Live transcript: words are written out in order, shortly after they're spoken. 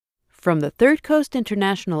From the Third Coast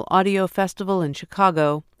International Audio Festival in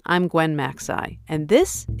Chicago, I'm Gwen Macsai, and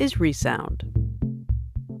this is Resound.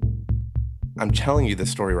 I'm telling you this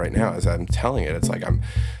story right now. As I'm telling it, it's like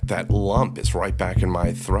that lump is right back in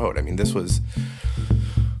my throat. I mean, this was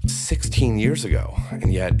 16 years ago,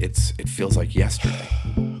 and yet it feels like yesterday.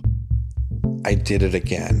 I did it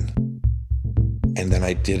again. And then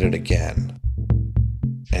I did it again.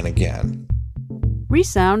 And again.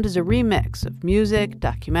 Resound is a remix of music,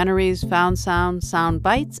 documentaries, found sound, sound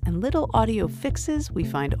bites, and little audio fixes we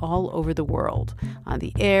find all over the world. On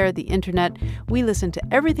the air, the internet, we listen to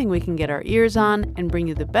everything we can get our ears on and bring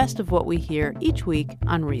you the best of what we hear each week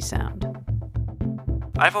on Resound.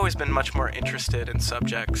 I've always been much more interested in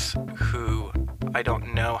subjects who I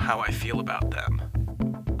don't know how I feel about them.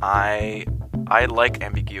 I like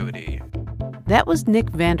ambiguity. That was Nick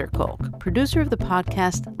Vanderkolk, producer of the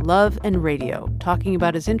podcast Love and Radio, talking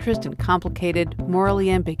about his interest in complicated, morally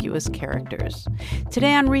ambiguous characters.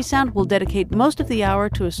 Today on Resound, we'll dedicate most of the hour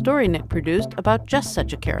to a story Nick produced about just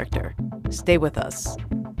such a character. Stay with us.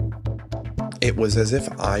 It was as if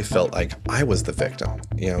I felt like I was the victim,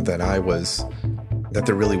 that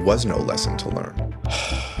there really was no lesson to learn.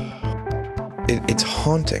 It's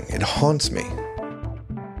haunting. It haunts me.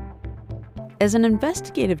 As an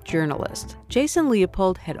investigative journalist, Jason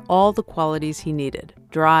Leopold had all the qualities he needed: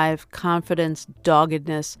 drive, confidence,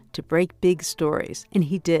 doggedness to break big stories. And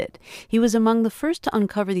he did. He was among the first to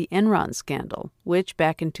uncover the Enron scandal, which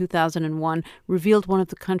back in 2001 revealed one of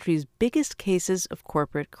the country's biggest cases of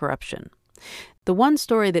corporate corruption. The one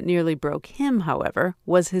story that nearly broke him, however,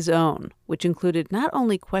 was his own, which included not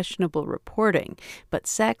only questionable reporting, but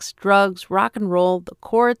sex, drugs, rock and roll, the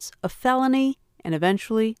courts, a felony, and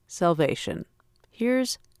eventually salvation.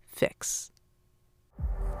 Here's Fix.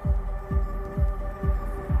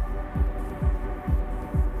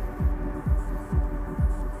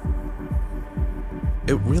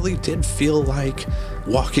 It really did feel like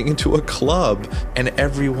walking into a club and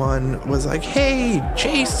everyone was like, "Hey,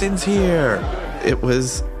 Jason's here." It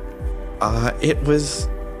was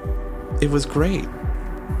great.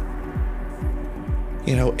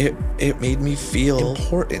 It made me feel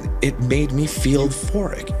important. It made me feel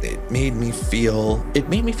euphoric. It made me feel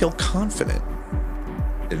confident.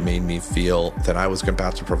 It made me feel that I was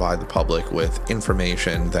about to provide the public with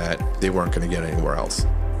information that they weren't going to get anywhere else.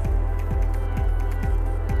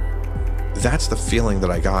 That's the feeling that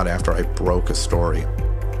I got after I broke a story.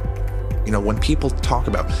 When people talk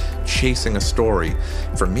about chasing a story,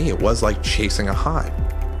 for me, it was like chasing a high.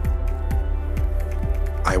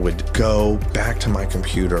 I would go back to my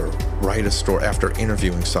computer, write a story after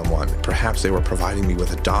interviewing someone. Perhaps they were providing me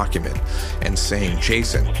with a document and saying,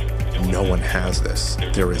 "Jason, no one has this.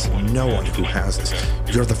 There is no one who has this.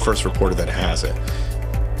 You're the first reporter that has it."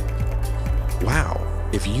 Wow,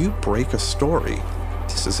 if you break a story,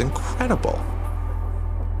 this is incredible.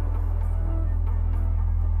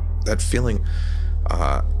 That feeling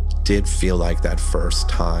did feel like that first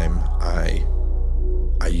time I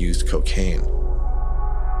used cocaine.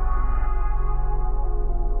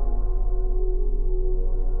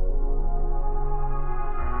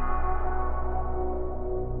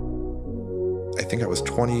 I think I was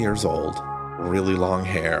 20 years old, really long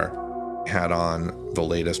hair, had on the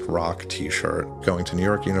latest rock t-shirt, going to New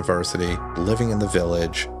York University, living in the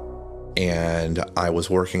Village, and I was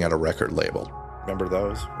working at a record label. Remember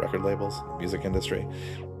those record labels, music industry?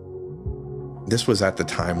 This was at the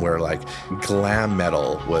time where glam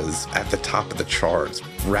metal was at the top of the charts.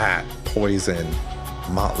 Rat, Poison,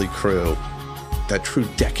 Motley Crue, that true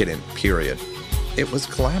decadent period. It was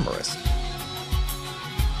glamorous.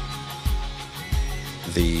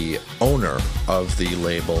 The owner of the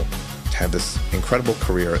label had this incredible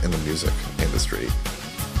career in the music industry.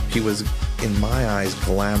 He was, in my eyes,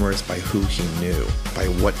 glamorous by who he knew, by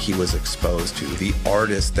what he was exposed to, the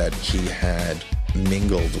artists that he had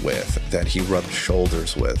mingled with, that he rubbed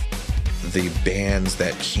shoulders with, the bands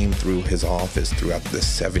that came through his office throughout the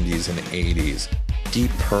 70s and 80s.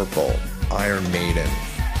 Deep Purple, Iron Maiden,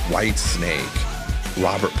 Whitesnake,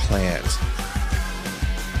 Robert Plant.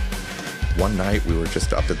 One night we were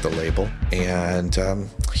just up at the label and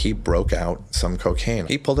he broke out some cocaine.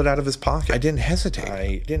 He pulled it out of his pocket. I didn't hesitate.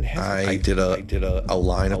 I did a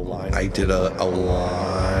line of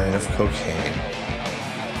cocaine.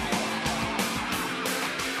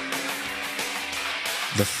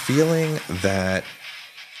 The feeling that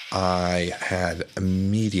I had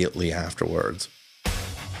immediately afterwards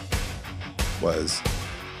was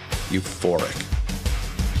euphoric.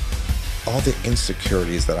 All the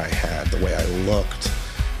insecurities that I had, the way I looked,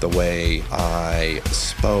 the way I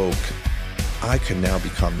spoke, I could now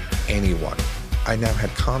become anyone I now had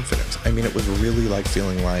confidence. I mean, it was really like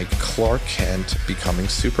feeling like Clark Kent becoming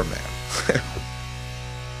Superman.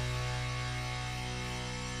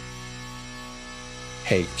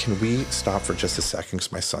 Hey, can we stop for just a second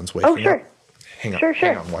because my son's waking up? Oh, sure. Hang on, Sure.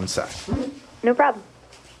 hang on 1 sec. No problem.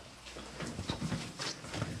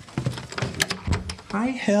 Hi,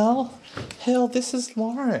 Hill. Hill, this is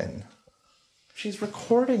Lauren. She's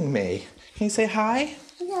recording me. Can you say hi?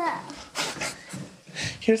 Yeah.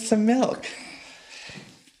 Here's some milk.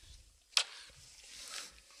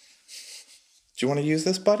 Do you want to use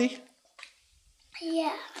this, buddy?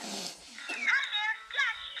 Yeah.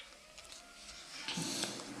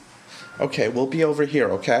 Okay, we'll be over here,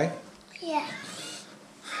 okay? Yeah.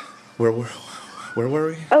 Where were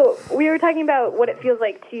we? Oh, we were talking about what it feels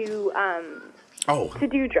like to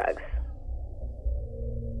do drugs.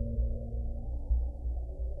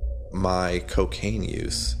 My cocaine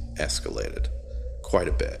use escalated quite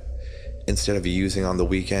a bit. Instead of using on the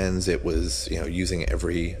weekends, it was, using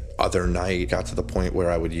every other night. It got to the point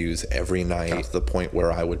where I would use every night. Got to the point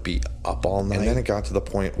where I would be up all night. And then it got to the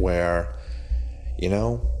point where,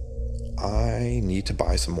 I need to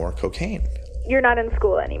buy some more cocaine. You're not in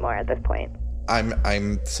school anymore at this point.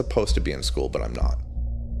 I'm supposed to be in school, but I'm not.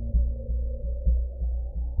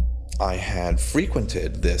 I had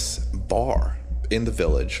frequented this bar in the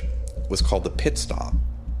Village. It was called the Pit Stop.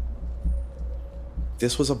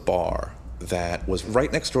 This was a bar that was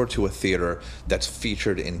right next door to a theater that's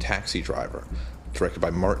featured in Taxi Driver, directed by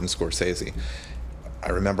Martin Scorsese. I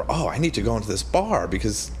remember, I need to go into this bar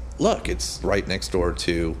because, look, it's right next door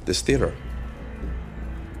to this theater.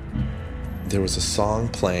 There was a song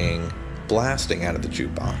playing, blasting out of the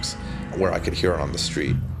jukebox, where I could hear it on the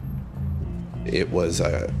street. It was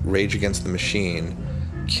Rage Against the Machine,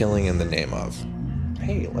 Killing in the Name of.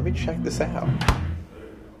 Hey, let me check this out.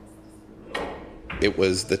 It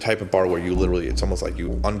was the type of bar where you literally, it's almost like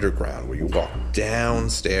you underground, where you walk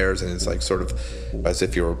downstairs and it's like sort of as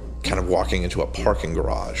if you're kind of walking into a parking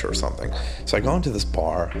garage or something. So I go into this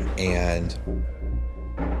bar and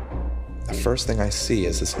the first thing I see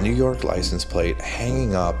is this New York license plate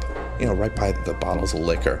hanging up, right by the bottles of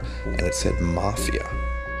liquor, and it said Mafia.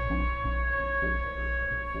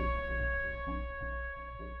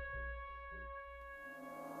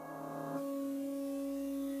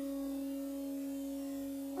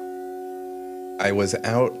 I was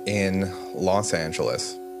out in Los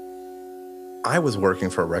Angeles. I was working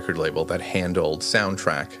for a record label that handled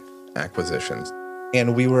soundtrack acquisitions,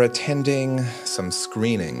 and we were attending some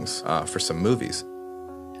screenings for some movies.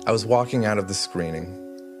 I was walking out of the screening,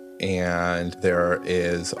 and there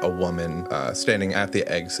is a woman standing at the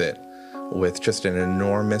exit with just an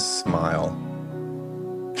enormous smile.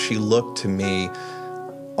 She looked to me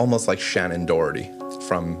almost like Shannon Doherty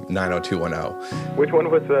from 90210. Which one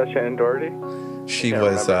was Shannon Doherty? She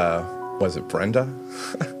was it Brenda?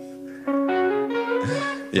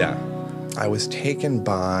 Yeah. I was taken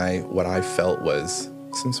by what I felt was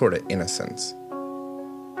some sort of innocence.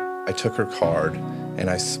 I took her card and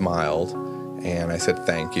I smiled and I said,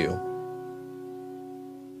 thank you.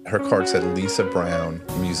 Her card said Lisa Brown,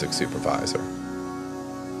 music supervisor.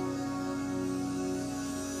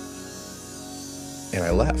 And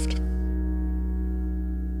I left.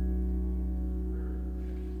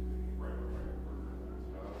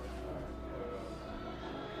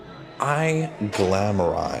 I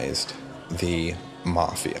glamorized the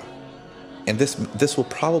Mafia. And this will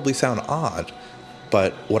probably sound odd,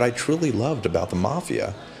 but what I truly loved about the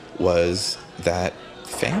Mafia was that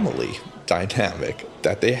family dynamic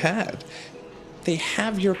that they had. They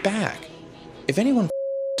have your back. If anyone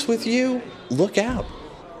with you, look out.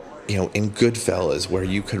 In Goodfellas, where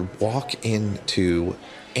you could walk into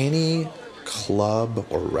any club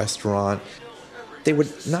or restaurant, they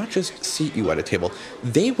would not just seat you at a table,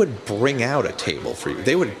 they would bring out a table for you.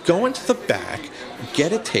 They would go into the back,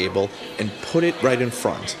 get a table, and put it right in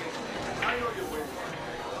front.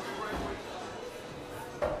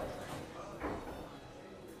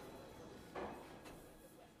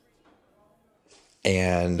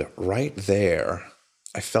 And right there,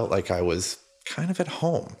 I felt like I was kind of at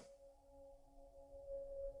home.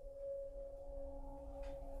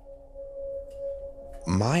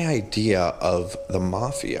 My idea of the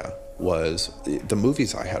Mafia was the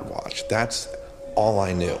movies I had watched. That's all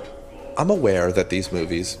I knew. I'm aware that these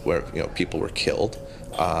movies where people were killed,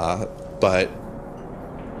 but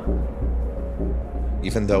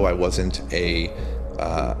even though I wasn't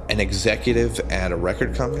an executive at a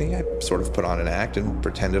record company, I sort of put on an act and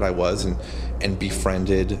pretended I was and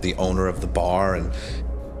befriended the owner of the bar, and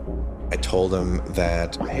I told him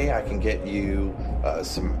that, hey, I can get you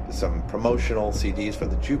some promotional CDs for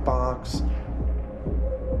the jukebox.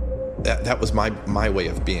 That was my way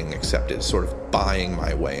of being accepted, sort of buying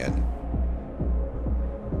my way in.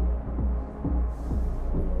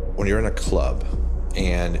 When you're in a club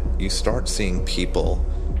and you start seeing people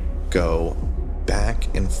go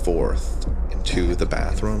back and forth into the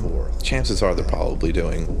bathroom, chances are they're probably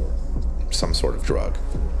doing some sort of drug.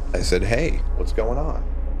 I said, "Hey, what's going on?"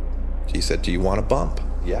 He said, "Do you want a bump?"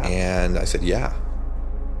 "Yeah." And I said, "Yeah."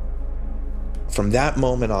 From that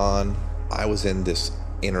moment on, I was in this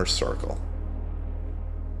inner circle.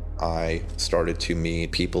 I started to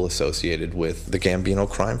meet people associated with the Gambino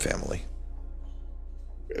crime family.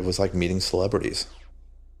 It was like meeting celebrities.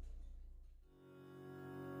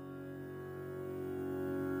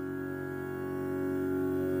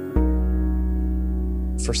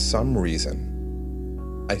 For some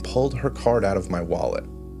reason, I pulled her card out of my wallet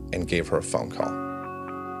and gave her a phone call.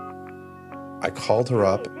 I called her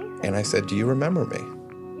up and I said, "Do you remember me?"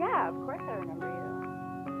 Yeah, of course I remember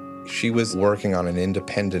you. She was working on an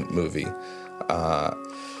independent movie.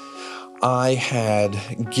 I had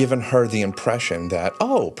given her the impression that,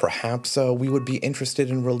 perhaps we would be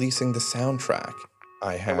interested in releasing the soundtrack.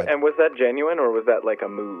 And was that genuine, or was that like a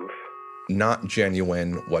move? Not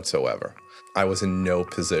genuine whatsoever. I was in no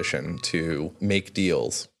position to make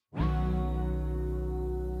deals.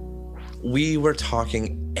 We were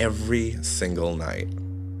talking every single night.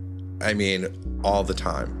 I mean, all the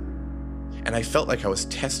time. And I felt like I was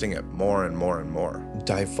testing it more and more and more,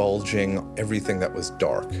 divulging everything that was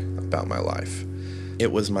dark about my life.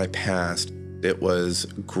 It was my past. It was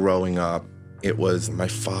growing up. It was my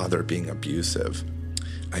father being abusive.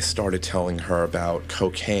 I started telling her about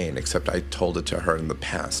cocaine, except I told it to her in the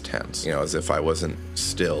past tense, as if I wasn't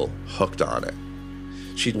still hooked on it.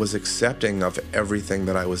 She was accepting of everything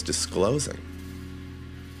that I was disclosing.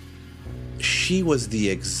 She was the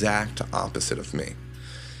exact opposite of me.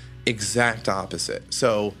 Exact opposite.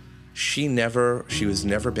 So she's never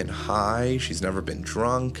been high. She's never been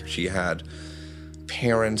drunk. She had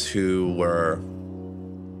parents who were,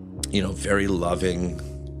 very loving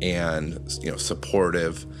and,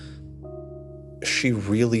 supportive. She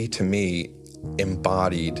really, to me,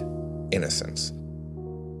 embodied innocence.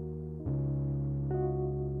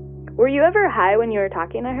 Were you ever high when you were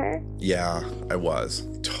talking to her? Yeah, I was.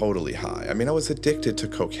 Totally high. I mean, I was addicted to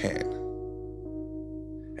cocaine.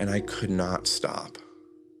 And I could not stop.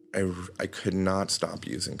 I could not stop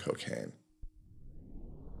using cocaine.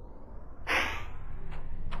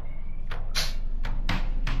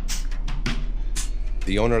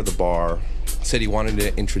 The owner of the bar said he wanted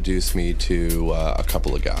to introduce me to a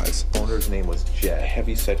couple of guys. The owner's name was Jed.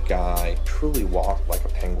 Heavyset guy, truly walked like a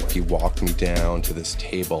penguin. He walked me down to this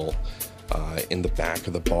table in the back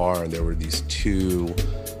of the bar, and there were these two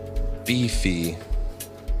beefy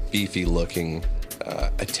looking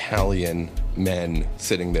Italian men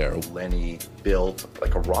sitting there. Lenny built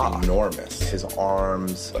like a rock, enormous. His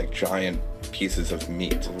arms like giant pieces of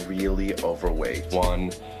meat, really overweight.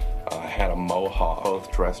 One had a mohawk,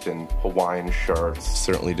 both dressed in Hawaiian shirts.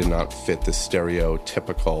 Certainly did not fit the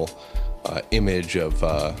stereotypical image of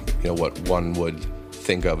what one would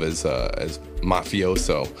think of as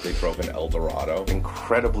mafioso. They drove an Eldorado,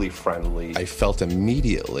 incredibly friendly. I felt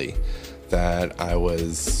immediately that I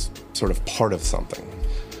was sort of part of something.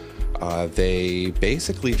 They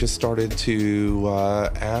basically just started to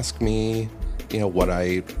ask me, what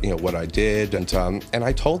I did, and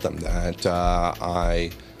I told them that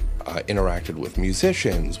I interacted with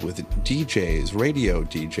musicians, with DJs, radio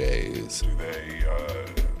DJs.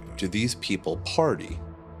 Do these people party?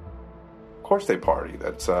 Of course they party.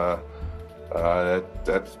 That's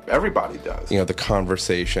everybody does. The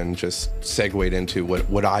conversation just segued into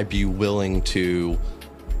would I be willing to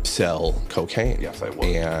sell cocaine? Yes, I would.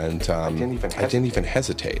 And I didn't even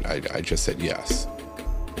hesitate. I just said yes.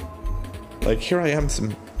 Like, here I am,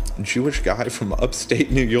 some Jewish guy from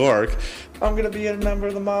upstate New York. I'm gonna be a member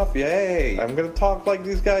of the mafia. Hey, I'm gonna talk like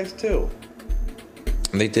these guys too.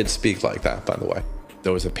 And they did speak like that, by the way.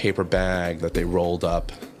 There was a paper bag that they rolled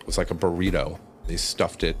up. It was like a burrito. They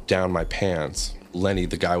stuffed it down my pants. Lenny,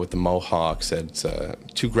 the guy with the mohawk, said,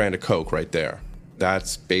 $2,000 of coke right there.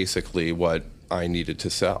 That's basically what I needed to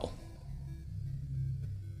sell.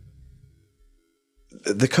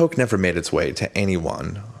 The coke never made its way to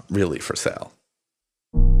anyone really for sale.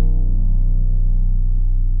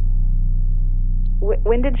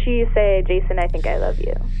 When did she say, "Jason, I think I love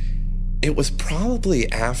you"? It was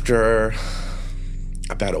probably after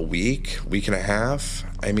about a week and a half.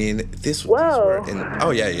 I mean, these were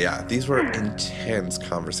these were intense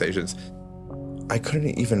conversations. I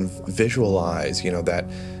couldn't even visualize,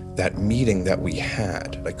 that meeting that we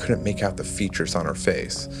had. I couldn't make out the features on her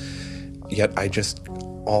face. Yet I just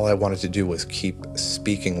all I wanted to do was keep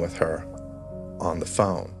speaking with her on the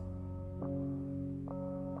phone.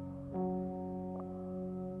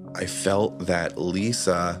 I felt that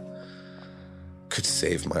Lisa could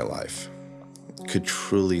save my life, could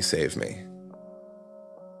truly save me.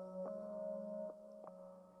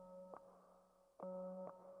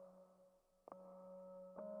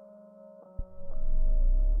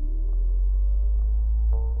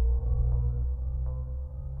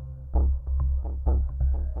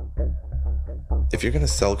 If you're going to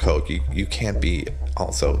sell coke, you can't be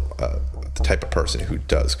also the type of person who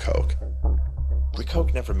does coke. The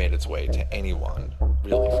coke never made its way to anyone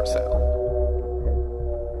really for sale.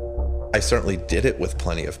 I certainly did it with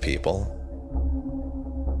plenty of people.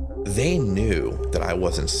 They knew that I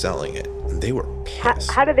wasn't selling it, and they were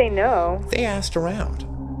pissed. How do they know? They asked around.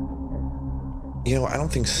 You know, I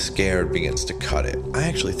don't think scared begins to cut it. I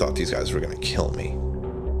actually thought these guys were going to kill me.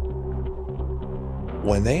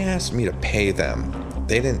 When they asked me to pay them,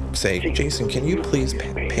 they didn't say, Jason, can you please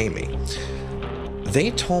pay me? They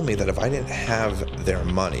told me that if I didn't have their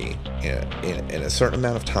money in a certain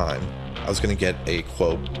amount of time, I was going to get a,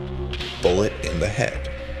 quote, bullet in the head.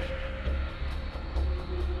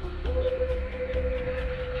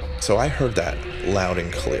 So I heard that loud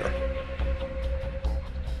and clear.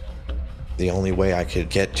 The only way I could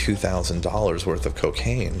get $2,000 worth of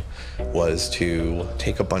cocaine was to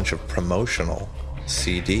take a bunch of promotional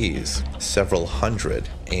CDs, several hundred,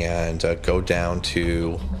 and go down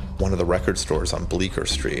to one of the record stores on Bleecker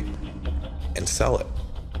Street and sell it.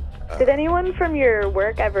 Did anyone from your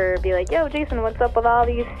work ever be like, yo, Jason, what's up with all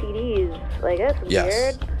these CDs? Like, this is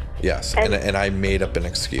weird. Yes, and I made up an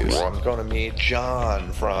excuse. I'm going to meet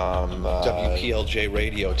John from WPLJ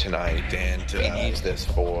Radio tonight, and he needs this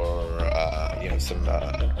for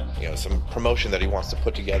some promotion that he wants to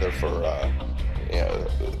put together for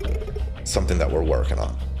something that we're working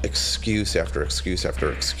on. Excuse after excuse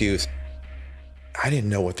after excuse. I didn't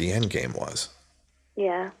know what the end game was.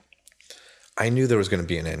 Yeah. I knew there was going to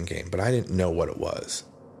be an end game, but I didn't know what it was.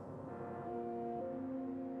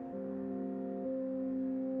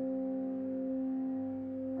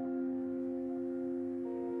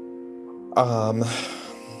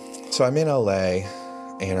 So I'm in LA,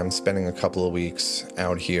 and I'm spending a couple of weeks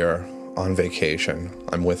out here on vacation.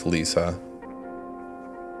 I'm with Lisa.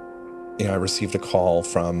 You know, I received a call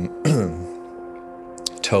from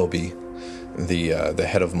Toby, the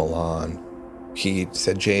head of Milan. He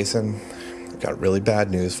said, Jason, I got really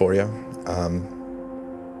bad news for you. I'm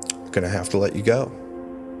gonna have to let you go.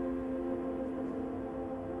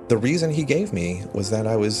 The reason he gave me was that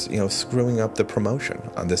I was, screwing up the promotion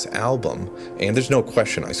on this album, and there's no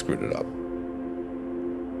question I screwed it up.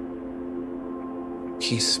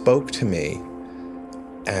 He spoke to me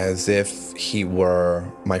as if he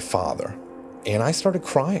were my father, and I started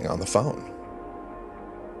crying on the phone.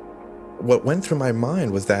 What went through my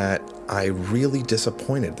mind was that I really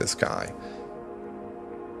disappointed this guy.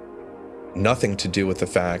 Nothing to do with the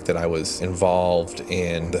fact that I was involved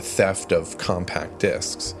in the theft of compact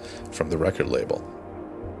discs from the record label.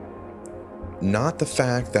 Not the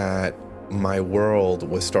fact that my world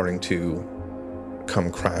was starting to come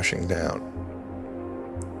crashing down.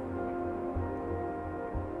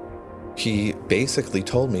 He basically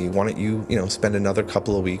told me, why don't you, spend another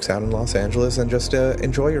couple of weeks out in Los Angeles and just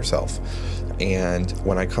enjoy yourself. And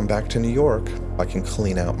when I come back to New York, I can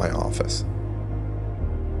clean out my office.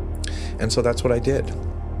 And so that's what I did.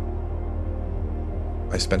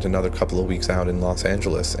 I spent another couple of weeks out in Los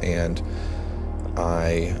Angeles, and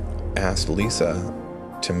I asked Lisa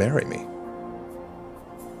to marry me.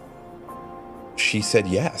 She said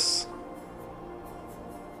yes.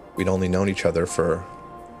 We'd only known each other for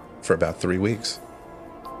about 3 weeks.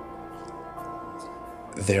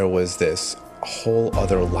 There was this whole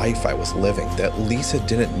other life I was living that Lisa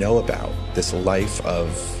didn't know about. This life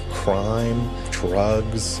of crime,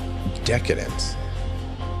 drugs, decadence.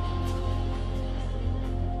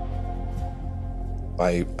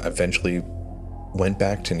 I eventually went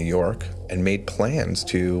back to New York and made plans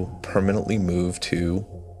to permanently move to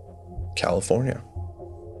California.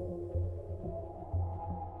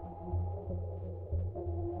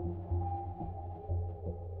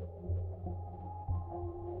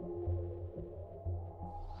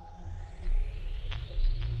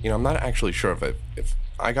 I'm not actually sure if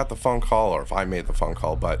I got the phone call or if I made the phone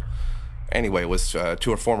call, but anyway, it was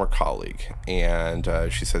to a former colleague. And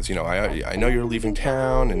she says, I know you're leaving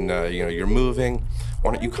town and, you're moving.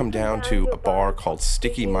 Why don't you come down to a bar called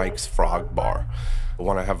Sticky Mike's Frog Bar? I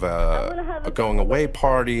want to have a going away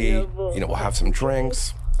party. We'll have some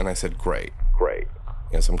drinks. And I said, great.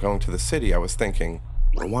 So I'm going to the city. I was thinking,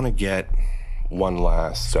 I want to get one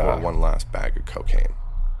last bag of cocaine.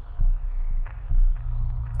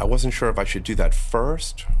 I wasn't sure if I should do that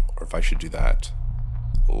first or if I should do that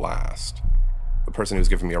last. The person who was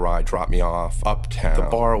giving me a ride dropped me off uptown. The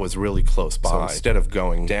bar was really close by. So instead of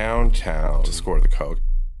going downtown to score the coke,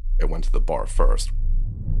 I went to the bar first.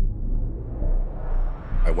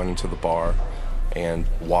 I went into the bar and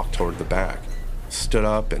walked toward the back. Stood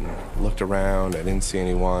up and looked around. I didn't see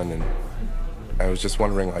anyone, and I was just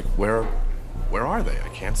wondering, like, where are they? I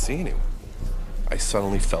can't see anyone. I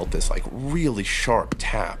suddenly felt this, like, really sharp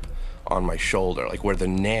tap on my shoulder, like where the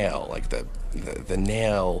nail, like the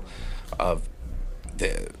nail of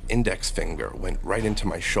the index finger went right into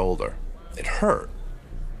my shoulder. It hurt.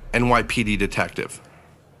 NYPD detective.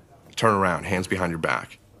 Turn around, hands behind your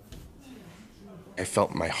back. I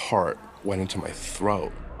felt my heart went into my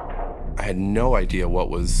throat. I had no idea what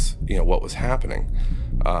was happening.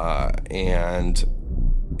 And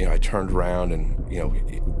I turned around and,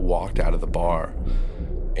 walked out of the bar.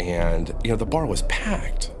 And, the bar was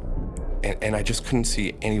packed. And I just couldn't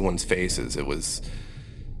see anyone's faces.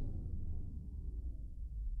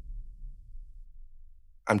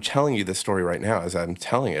 I'm telling you this story right now. As I'm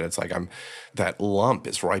telling it, it's like that lump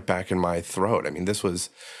is right back in my throat. I mean, this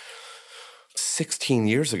was 16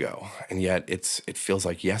 years ago, and yet it feels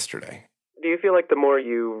like yesterday. Do you feel like the more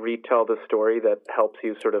you retell the story that helps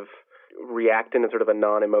you sort of react in a sort of a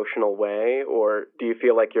non-emotional way, or do you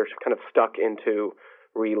feel like you're kind of stuck into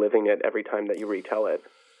reliving it every time that you retell it?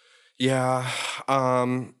 Yeah,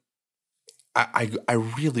 I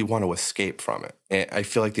really want to escape from it. And I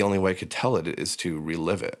feel like the only way I could tell it is to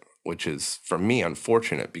relive it, which is, for me,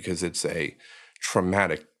 unfortunate because it's a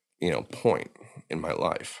traumatic, point in my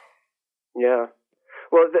life. Yeah.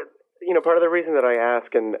 Well, part of the reason that I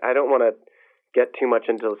ask, and I don't want to get too much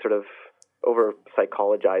into sort of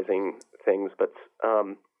over-psychologizing things, but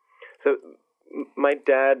so my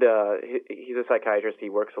dad, he's a psychiatrist. He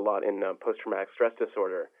works a lot in post-traumatic stress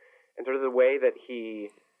disorder. And sort of the way that he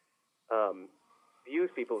views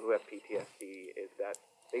people who have PTSD is that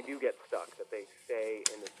they do get stuck, that they stay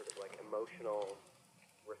in this sort of like emotional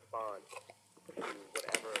response to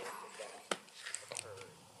whatever event occurs.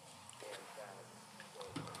 And that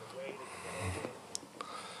the way to get over it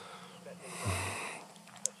is set things up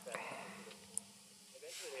such that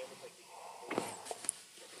eventually they almost like become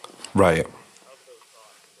Right. of those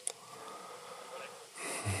thoughts. When I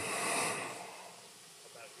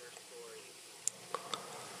about your story,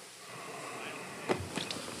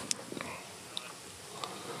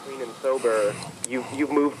 clean and sober,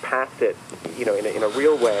 you've moved past it, in a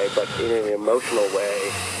real way, but in an emotional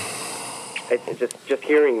way. It's just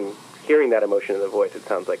hearing that emotion in the voice, it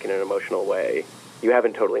sounds like in an emotional way, you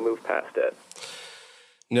haven't totally moved past it.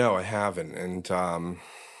 No, I haven't, and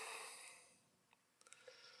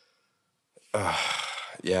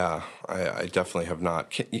yeah, I definitely have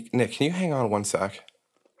not. Nick, can you hang on one sec?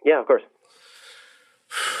 Yeah, of course.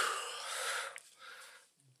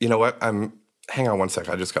 You know what? Hang on one sec.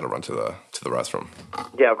 I just got to run to the restroom.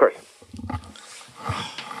 Yeah, of course.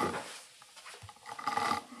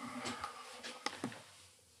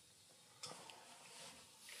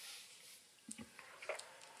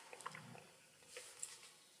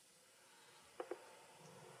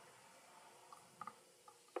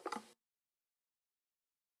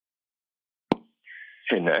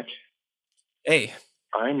 Hey, Nick. Hey.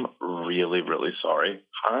 I'm really, really sorry.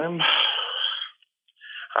 I don't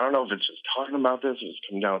know if it's just talking about this, or it's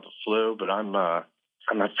coming down with the flu, but I'm not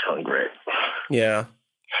feeling great. Yeah.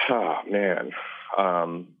 Oh, man.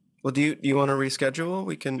 Well, do you want to reschedule?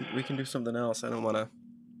 We can do something else. I don't want to.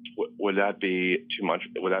 Would that be too much?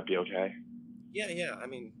 Would that be okay? Yeah. I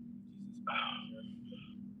mean.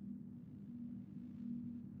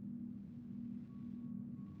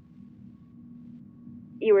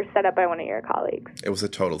 You were set up by one of your colleagues. It was a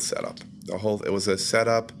total setup. It was a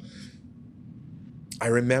setup. I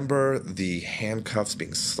remember the handcuffs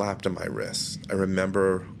being slapped on my wrists. I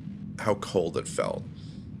remember how cold it felt.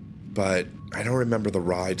 But I don't remember the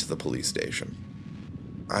ride to the police station.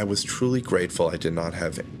 I was truly grateful I did not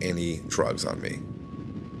have any drugs on me.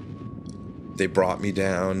 They brought me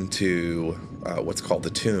down to what's called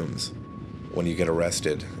the Tombs. When you get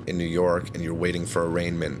arrested in New York and you're waiting for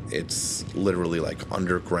arraignment, it's literally like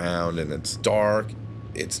underground and it's dark.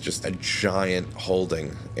 It's just a giant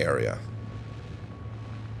holding area.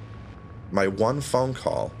 My one phone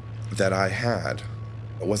call that I had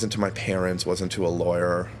wasn't to my parents, wasn't to a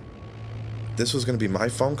lawyer. This was going to be my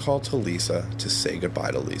phone call to Lisa to say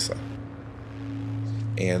goodbye to Lisa.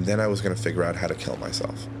 And then I was going to figure out how to kill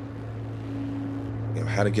myself.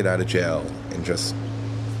 How to get out of jail and just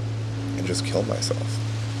kill myself.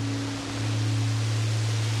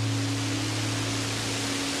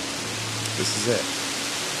 This is it.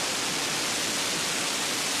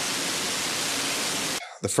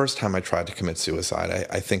 The first time I tried to commit suicide,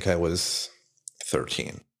 I think I was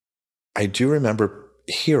 13. I do remember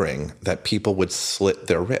hearing that people would slit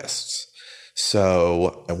their wrists.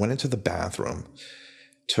 So I went into the bathroom,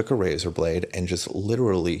 took a razor blade, and just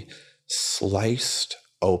literally sliced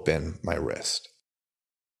open my wrist.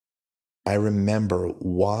 I remember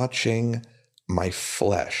watching my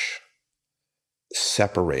flesh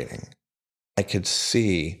separating. I could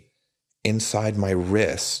see inside my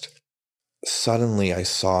wrist. Suddenly I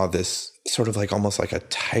saw this sort of like almost like a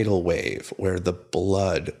tidal wave where the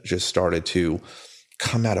blood just started to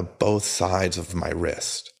come out of both sides of my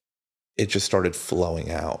wrist. It just started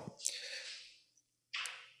flowing out.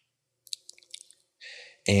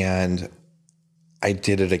 And I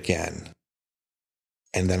did it again.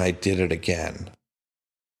 And then I did it again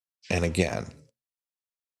and again.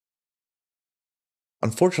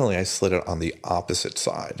 Unfortunately, I slit it on the opposite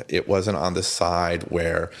side. It wasn't on the side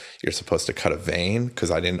where you're supposed to cut a vein because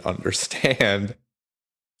I didn't understand.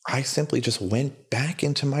 I simply just went back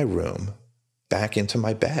into my room, back into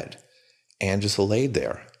my bed, and just laid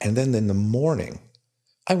there. And then in the morning,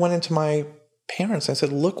 I went into my parents and I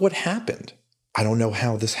said, look what happened. I don't know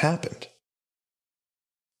how this happened.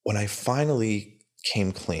 When I finally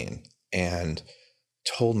came clean and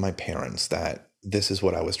told my parents that this is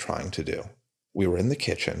what I was trying to do, we were in the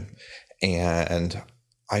kitchen, and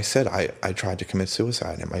I said I tried to commit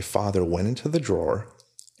suicide. And my father went into the drawer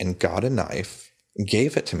and got a knife,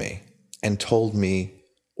 gave it to me, and told me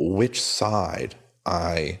which side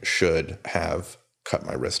I should have cut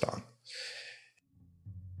my wrist on.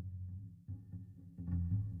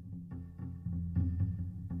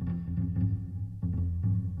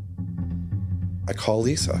 I call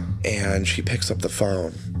Lisa, and she picks up the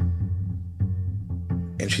phone.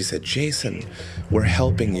 And she said, Jason, we're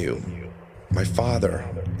helping you. My father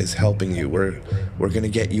is helping you. We're going to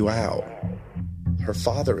get you out. Her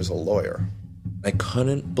father is a lawyer. I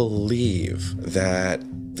couldn't believe that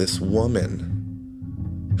this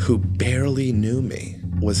woman who barely knew me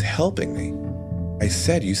was helping me. I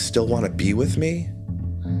said, you still want to be with me?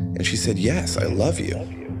 And she said, yes, I love you.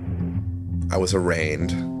 I was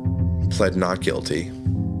arraigned, pled not guilty.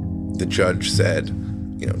 The judge said,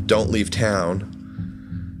 don't leave town.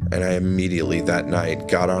 And I immediately that night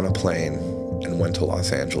got on a plane and went to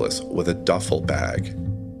Los Angeles with a duffel bag.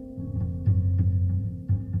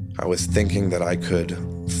 I was thinking that I could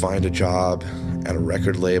find a job at a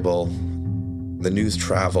record label. The news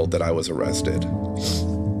traveled that I was arrested,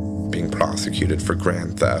 being prosecuted for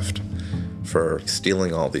grand theft, for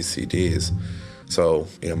stealing all these CDs. So,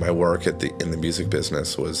 my work in the music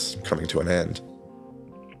business was coming to an end.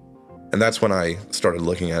 And that's when I started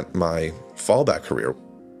looking at my fallback career,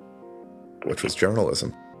 which was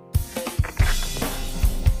journalism.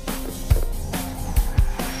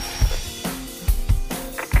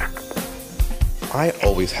 I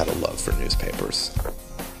always had a love for newspapers.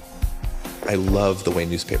 I love the way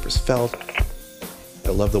newspapers felt. I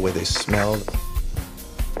love the way they smelled.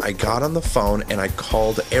 I got on the phone and I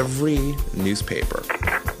called every newspaper.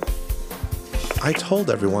 I told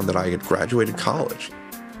everyone that I had graduated college.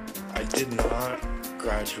 I did not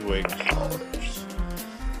graduate college.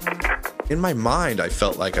 In my mind, I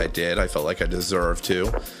felt like I did. I felt like I deserved to.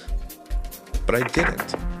 But I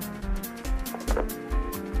didn't.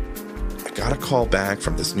 I got a call back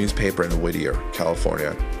from this newspaper in Whittier,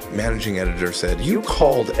 California. Managing editor said, you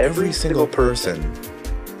called every single person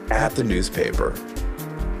at the newspaper.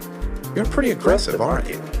 You're pretty aggressive, aren't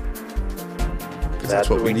you? Because that's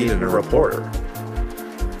what we needed in a reporter.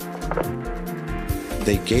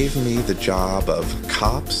 They gave me the job of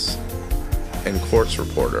cops and courts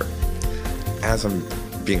reporter as I'm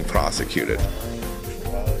being prosecuted.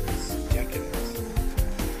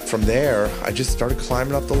 From there, I just started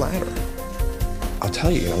climbing up the ladder. I'll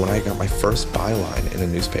tell you, when I got my first byline in a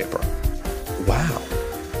newspaper, wow,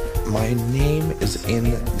 my name is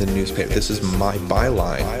in the newspaper. This is my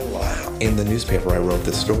byline. Wow. In the newspaper, I wrote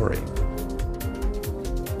this story.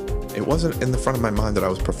 It wasn't in the front of my mind that I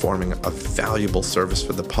was performing a valuable service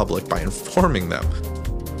for the public by informing them.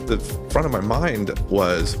 The front of my mind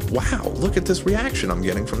was, wow, look at this reaction I'm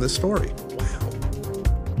getting from this story. Wow.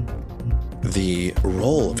 The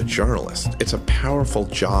role of a journalist, it's a powerful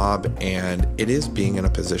job, and it is being in a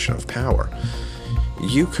position of power.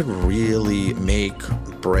 You could really make,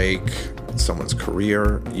 break someone's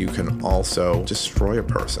career. You can also destroy a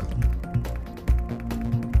person.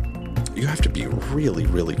 You have to be really,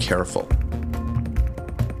 really careful.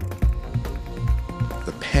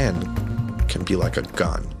 The pen can be like a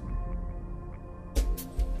gun.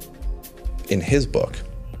 In his book,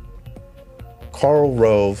 Karl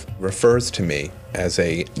Rove refers to me as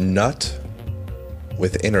a nut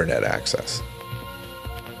with internet access.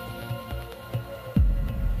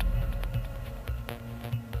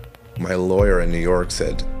 My lawyer in New York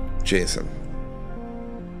said, Jason,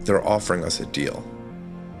 they're offering us a deal.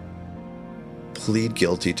 Plead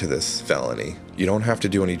guilty to this felony. You don't have to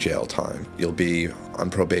do any jail time. You'll be on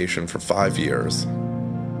probation for 5 years,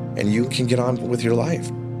 and you can get on with your life.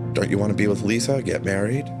 Don't you want to be with Lisa, get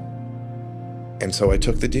married? And so I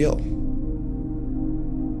took the deal.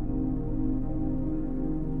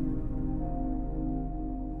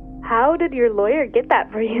 How did your lawyer get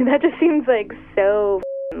that for you? That just seems like so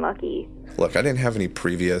lucky. Look, I didn't have any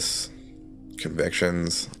previous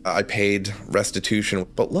convictions. I paid restitution,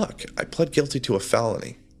 but look, I pled guilty to a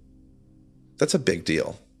felony. That's a big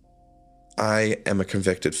deal. I am a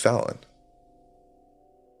convicted felon.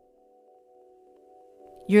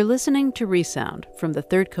 You're listening to Resound from the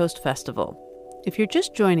Third Coast Festival. If you're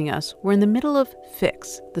just joining us, we're in the middle of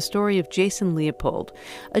Fix, the story of Jason Leopold,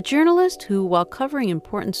 a journalist who, while covering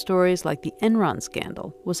important stories like the Enron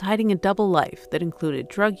scandal, was hiding a double life that included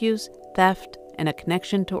drug use, theft, and a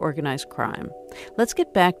connection to organized crime. Let's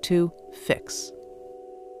get back to Fix.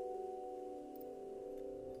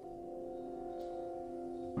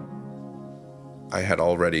 I had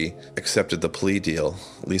already accepted the plea deal.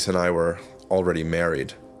 Lisa and I were already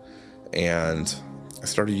married, and I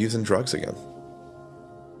started using drugs again.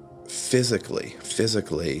 Physically,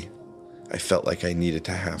 I felt like I needed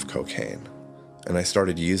to have cocaine, and I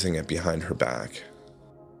started using it behind her back.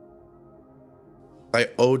 I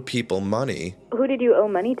owed people money. Who did you owe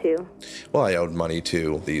money to? Well, I owed money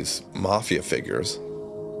to these mafia figures.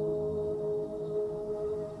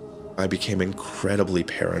 I became incredibly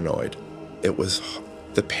paranoid.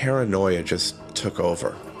 The paranoia just took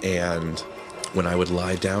over, and when I would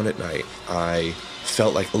lie down at night, I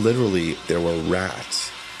felt like literally there were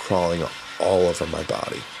rats crawling all over my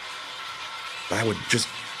body. I would just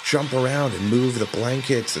jump around and move the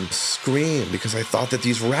blankets and scream because I thought that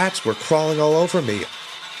these rats were crawling all over me.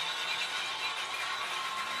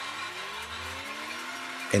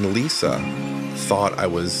 And Lisa thought I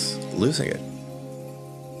was losing it.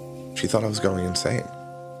 She thought I was going insane.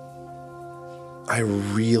 I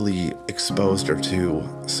really exposed her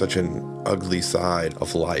to such an ugly side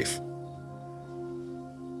of life.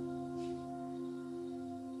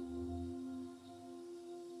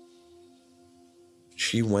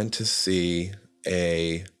 She went to see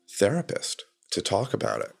a therapist to talk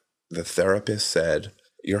about it. The therapist said,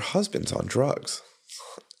 "Your husband's on drugs."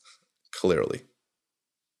 Clearly.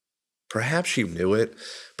 Perhaps she knew it,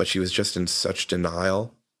 but she was just in such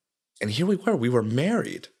denial. And here we were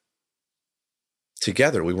married.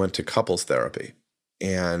 Together, we went to couples therapy.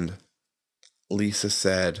 And Lisa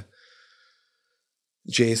said,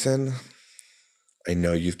 "Jason, I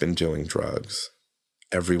know you've been doing drugs.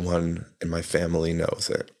 Everyone in my family knows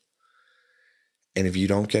it. And if you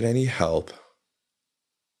don't get any help,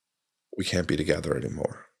 we can't be together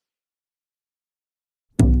anymore."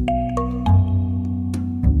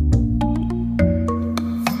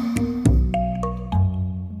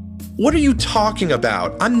 What are you talking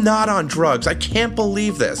about? I'm not on drugs. I can't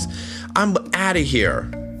believe this. I'm out of here.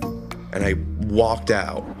 And I walked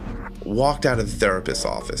out of the therapist's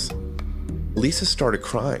office. Lisa started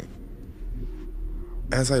crying.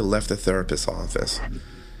 As I left the therapist's office,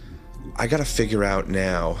 I got to figure out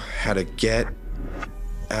now how to get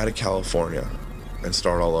out of California and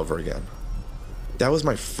start all over again. That was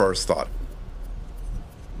my first thought.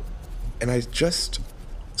 And I just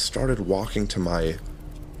started walking to my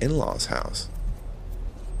in-laws' house.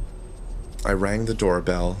 I rang the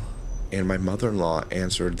doorbell, and my mother-in-law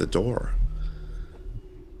answered the door.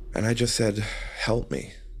 And I just said, "Help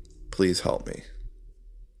me. Please help me."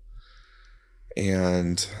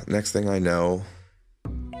 And next thing I know,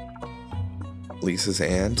 Lisa's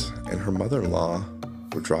aunt and her mother-in-law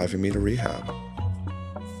were driving me to rehab.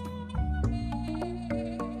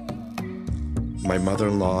 My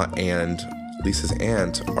mother-in-law and Lisa's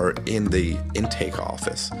aunt are in the intake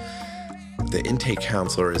office. The intake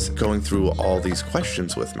counselor is going through all these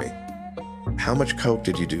questions with me. "How much coke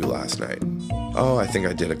did you do last night?" "Oh, I think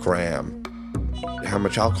I did 1 gram." "How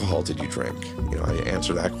much alcohol did you drink?" I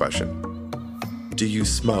answer that question. "Do you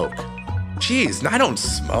smoke?" "Geez, I don't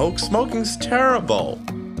smoke. Smoking's terrible."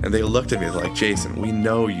 And they looked at me like, "Jason, we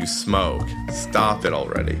know you smoke. Stop it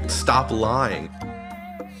already. Stop lying."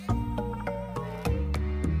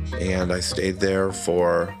 And I stayed there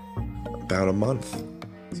for about a month.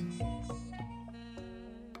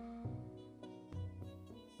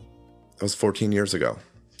 That was 14 years ago,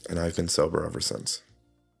 and I've been sober ever since.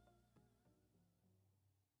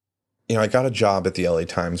 I got a job at the LA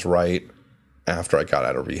Times right after I got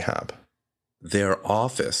out of rehab. Their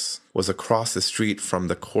office was across the street from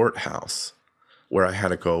the courthouse where I had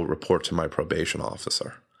to go report to my probation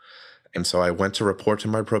officer. And so I went to report to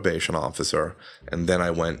my probation officer, and then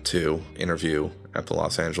I went to interview at the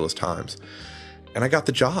Los Angeles Times. And I got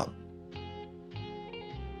the job.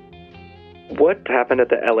 What happened at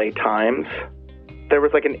the LA Times? There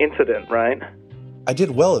was like an incident, right? I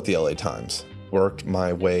did well at the LA Times. Worked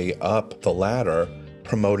my way up the ladder,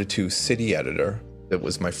 promoted to city editor. It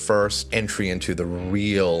was my first entry into the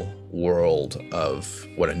real world of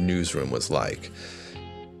what a newsroom was like.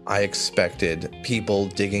 I expected people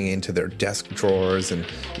digging into their desk drawers and,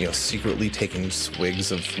 secretly taking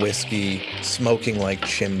swigs of whiskey, smoking like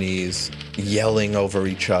chimneys, yelling over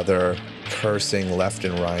each other, cursing left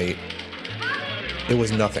and right. It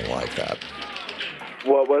was nothing like that.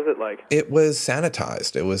 What was it like? It was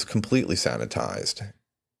sanitized. It was completely sanitized.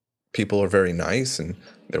 People are very nice, and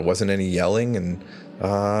there wasn't any yelling, and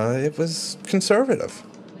it was conservative.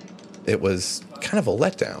 It was kind of a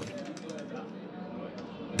letdown.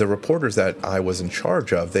 The reporters that I was in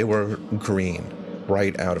charge of, they were green,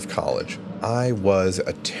 right out of college. I was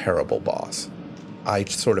a terrible boss. I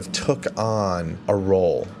sort of took on a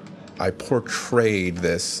role. I portrayed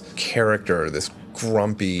this character, this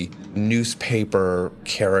grumpy newspaper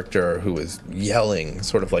character who was yelling,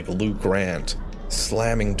 sort of like Lou Grant,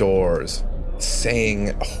 slamming doors,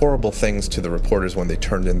 saying horrible things to the reporters when they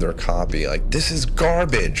turned in their copy, like, "This is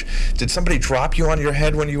garbage. Did somebody drop you on your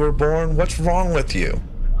head when you were born? What's wrong with you?"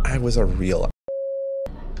 I was a real...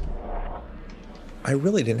 I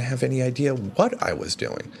really didn't have any idea what I was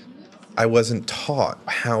doing. I wasn't taught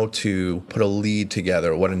how to put a lead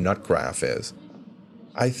together, what a nut graph is.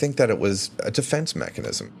 I think that it was a defense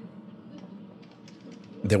mechanism.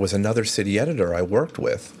 There was another city editor I worked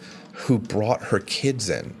with who brought her kids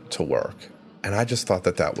in to work, and I just thought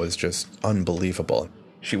that that was just unbelievable.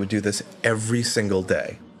 She would do this every single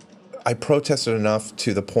day. I protested enough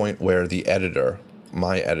to the point where the editor,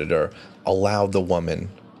 my editor, allowed the woman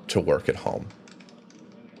to work at home.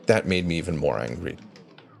 That made me even more angry.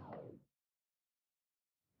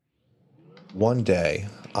 One day,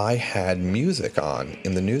 I had music on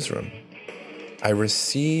in the newsroom. I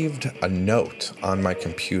received a note on my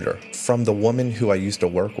computer from the woman who I used to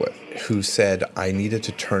work with, who said I needed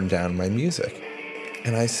to turn down my music.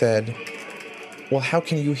 And I said, "Well, how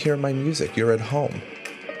can you hear my music? You're at home."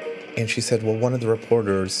 And she said, "Well, one of the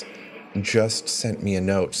reporters just sent me a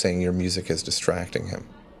note saying your music is distracting him."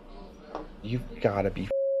 You've got to be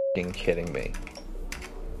f***ing kidding me.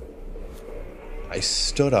 I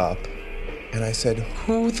stood up and I said,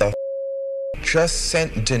 "Who the f*** just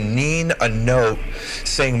sent Deneen a note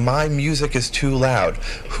saying my music is too loud?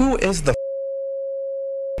 Who is the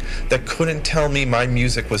f*** that couldn't tell me my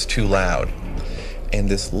music was too loud?" And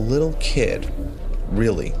this little kid,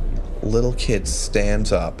 really, little kid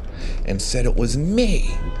stands up and said it was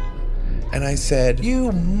me. And I said,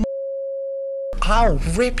 "I'll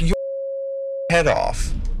rip your head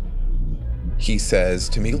off." He says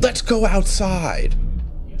to me, "Let's go outside."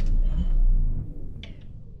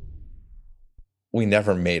 We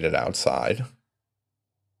never made it outside.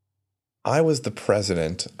 I was the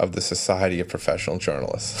president of the Society of Professional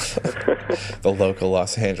Journalists, the local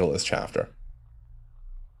Los Angeles chapter.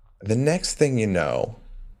 The next thing you know,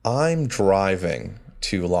 I'm driving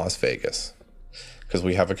to Las Vegas because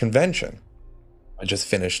we have a convention. I just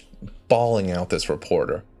finished bawling out this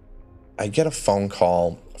reporter. I get a phone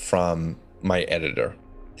call from my editor.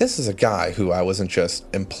 This is a guy who I wasn't just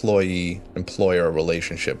employee-employer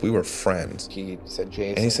relationship. We were friends. He said,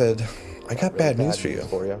 "Jason," and he said, "I got bad news for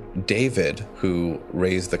you. David, who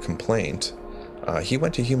raised the complaint, he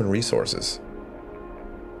went to Human Resources.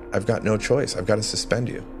 I've got no choice. I've got to suspend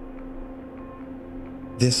you."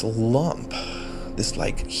 This lump, this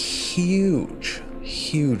like huge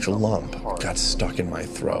lump got stuck in my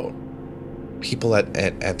throat. People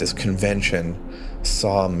at this convention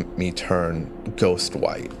saw me turn ghost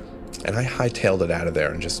white, and I hightailed it out of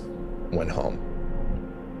there and just went home.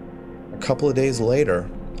 A couple of days later,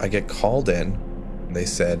 I get called in. They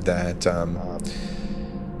said that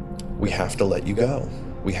we have to let you go.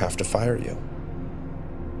 We have to fire you.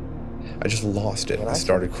 I just lost it. I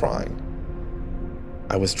started crying.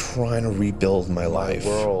 I was trying to rebuild my life,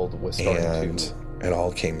 world was starting and it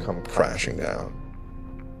all came crashing down.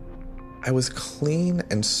 I was clean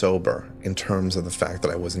and sober in terms of the fact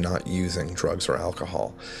that I was not using drugs or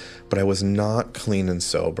alcohol, but I was not clean and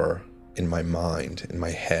sober in my mind, in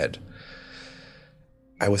my head.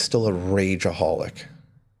 I was still a rageaholic.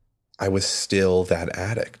 I was still that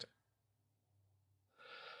addict.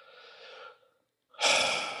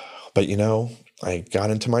 But I got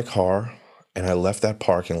into my car and I left that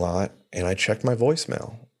parking lot and I checked my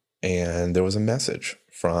voicemail. And there was a message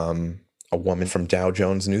from a woman from Dow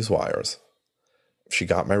Jones Newswires. She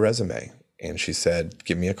got my resume and she said,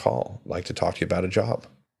 give me a call. I'd like to talk to you about a job.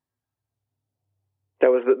 That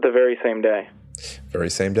was the very same day? Very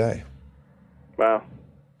same day. Wow.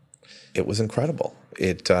 It was incredible.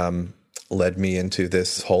 It led me into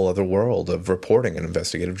this whole other world of reporting and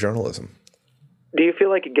investigative journalism. Do you feel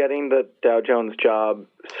like getting the Dow Jones job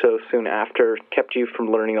so soon after kept you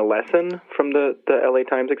from learning a lesson from the LA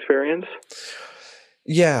Times experience?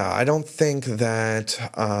 Yeah, I don't think that,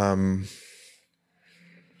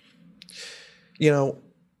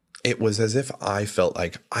 it was as if I felt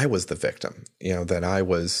like I was the victim,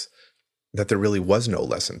 that there really was no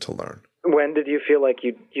lesson to learn. When did you feel like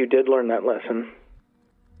you did learn that lesson?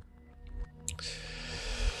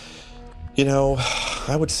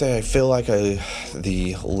 I would say I feel like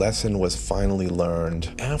the lesson was finally learned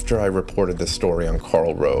after I reported this story on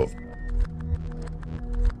Karl Rove.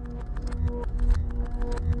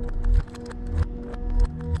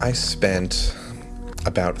 I spent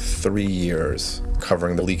about 3 years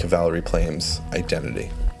covering the leak of Valerie Plame's identity.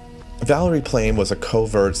 Valerie Plame was a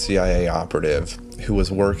covert CIA operative who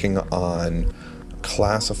was working on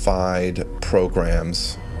classified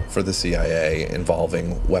programs for the CIA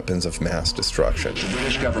involving weapons of mass destruction. The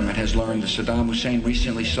British government has learned that Saddam Hussein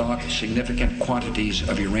recently sought significant quantities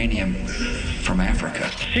of uranium from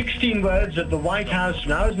Africa. 16 words that the White House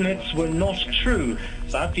now admits were not true,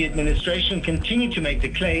 but the administration continued to make the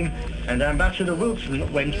claim, and Ambassador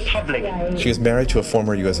Wilson went public. She was married to a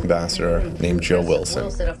former U.S. ambassador named Joe Wilson,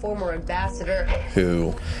 a former ambassador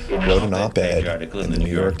who wrote an op-ed in the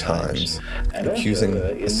New York Times accusing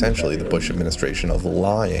essentially the Bush administration of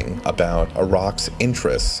lying about Iraq's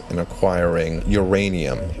interests in acquiring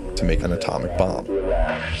uranium to make an atomic bomb.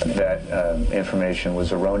 That information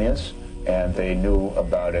was erroneous, and they knew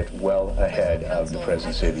about it well ahead of the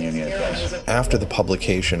presidency of the Union. After the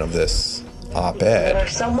publication of this op-ed,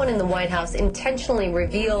 someone in the White House intentionally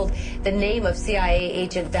revealed the name of CIA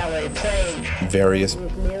agent Valerie Plame. Various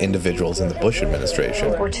individuals in the Bush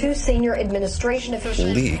administration or two senior administration officials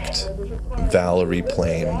leaked Valerie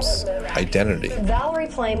Plame's identity. Valerie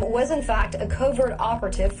Plame was in fact a covert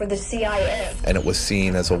operative for the CIA. And it was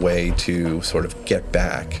seen as a way to sort of get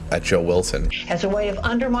back at Joe Wilson. As a way of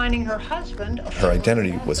undermining her husband. Her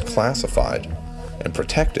identity was classified and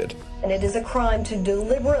protected. And it is a crime to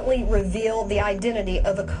deliberately reveal the identity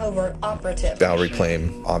of a covert operative. Valerie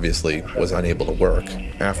Plame obviously was unable to work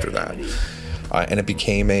after that. And it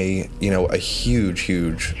became a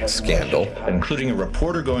huge scandal. Including a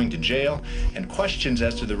reporter going to jail and questions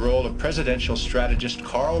as to the role of presidential strategist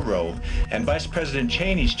Karl Rove and Vice President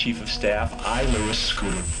Cheney's chief of staff, I. Lewis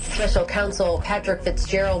Scooter. Special counsel Patrick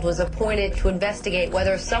Fitzgerald was appointed to investigate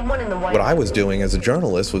whether someone in the White House... What I was doing as a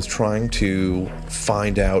journalist was trying to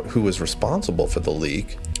find out who was responsible for the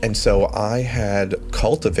leak. And so I had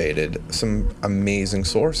cultivated some amazing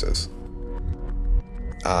sources.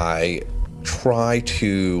 I try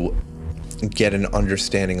to get an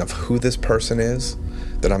understanding of who this person is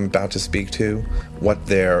that I'm about to speak to, what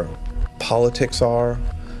their politics are,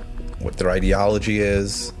 what their ideology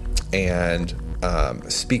is, and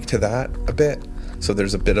speak to that a bit. So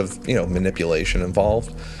there's a bit of, manipulation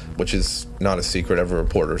involved, which is not a secret. Every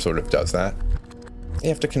reporter sort of does that. You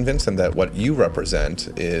have to convince them that what you represent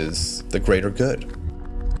is the greater good.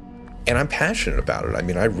 And I'm passionate about it. I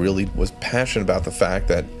mean, I really was passionate about the fact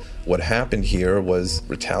that what happened here was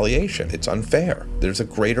retaliation. It's unfair. There's a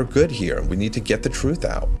greater good here, and we need to get the truth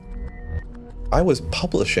out. I was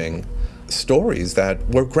publishing stories that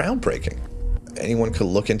were groundbreaking. Anyone could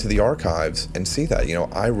look into the archives and see that.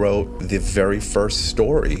 I wrote the very first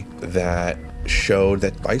story that showed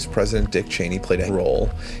that Vice President Dick Cheney played a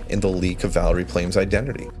role in the leak of Valerie Plame's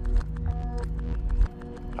identity.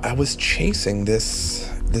 I was chasing this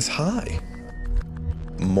high.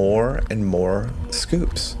 More and more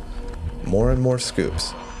scoops. More and more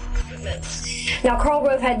scoops. Now, Karl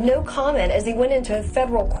Rove had no comment as he went into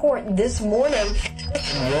federal court this morning.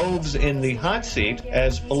 Rove's in the hot seat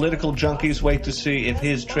as political junkies wait to see if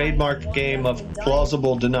his trademark game of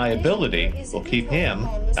plausible deniability will keep him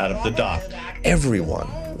out of the dock. Everyone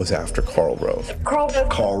was after Karl Rove. Karl Rove.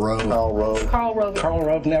 Karl Rove. Karl Rove. Karl Rove. Karl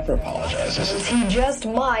Rove never apologizes. He just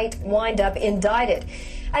might wind up indicted.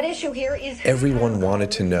 At issue here is... Everyone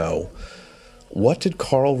wanted to know, what did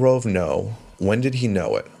Karl Rove know? When did he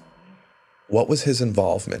know it? What was his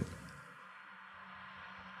involvement?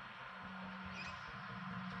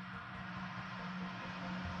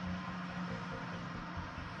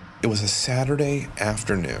 It was a Saturday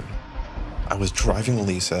afternoon. I was driving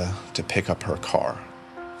Lisa to pick up her car.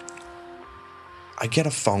 I get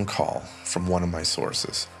a phone call from one of my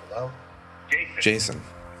sources. Hello? Jason,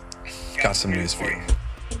 got some news for you.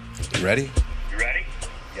 You ready? You ready?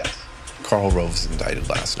 Yes. Karl Rove was indicted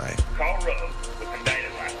last night. Karl Rove was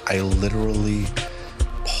indicted last night. I literally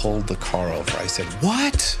pulled the car over. I said,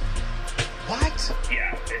 what? What?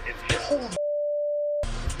 Yeah, it's Holy.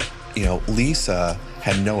 You know, Lisa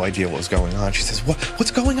had no idea what was going on. She says, what's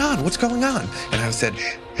going on? What's going on? And I said,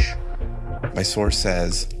 shh. My source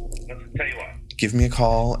says, let's tell you what. Give me a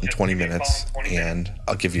call in 20 minutes and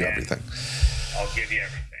I'll give you everything. I'll give you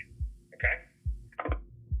everything. Okay?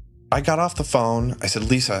 I got off the phone. I said,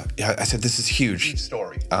 Lisa, I said, this is huge. Huge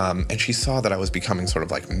story. And she saw that I was becoming sort of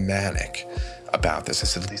like manic about this. I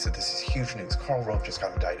said, Lisa, this is huge news. Karl Rove just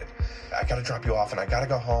got indicted. I got to drop you off and I got to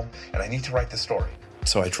go home and I need to write this story.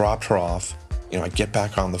 So I dropped her off. You know, I get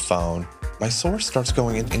back on the phone. My source starts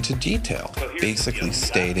going into detail, basically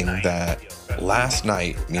stating that last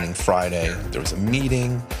night, meaning Friday, there was a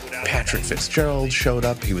meeting. Patrick Fitzgerald showed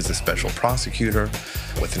up. He was a special prosecutor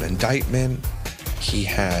with an indictment. He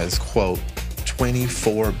has, quote,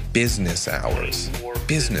 24 business hours,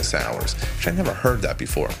 which I never heard that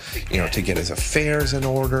before, you know, to get his affairs in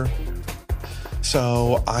order.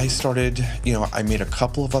 So I started, you know, I made a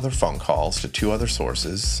couple of other phone calls to two other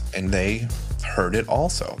sources, and they heard it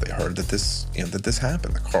also. They heard that this, you know, that this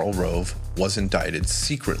happened, that Karl Rove was indicted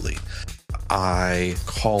secretly. I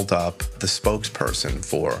called up the spokesperson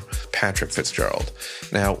for Patrick Fitzgerald.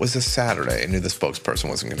 Now, it was a Saturday. I knew the spokesperson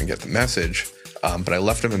wasn't going to get the message, but I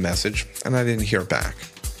left him a message, and I didn't hear back.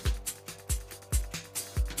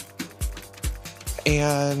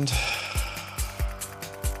 And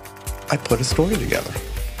I put a story together.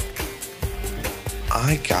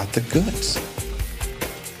 I got the goods.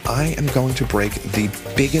 I am going to break the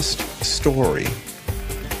biggest story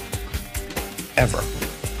ever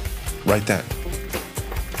right then.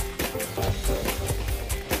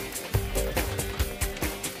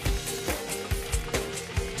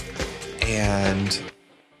 And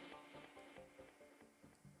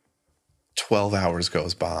 12 hours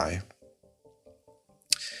goes by.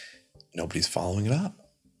 Nobody's following it up.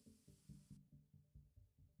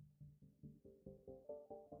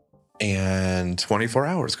 And 24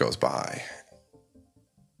 hours goes by.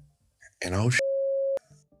 And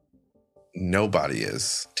nobody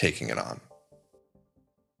is taking it on.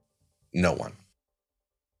 No one.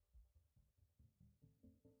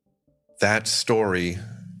 That story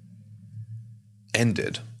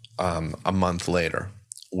ended a month later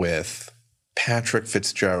with Patrick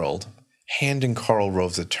Fitzgerald handing Karl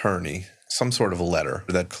Rove's attorney some sort of a letter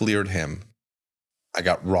that cleared him. I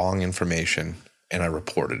got wrong information and I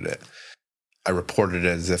reported it. I reported it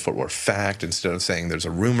as if it were fact instead of saying there's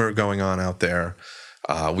a rumor going on out there.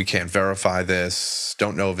 We can't verify this.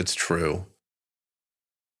 Don't know if it's true.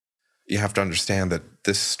 You have to understand that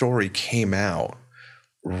this story came out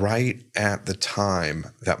right at the time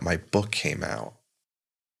that my book came out.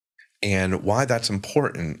 And why that's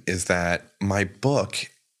important is that my book,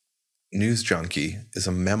 News Junkie, is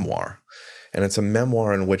a memoir. And it's a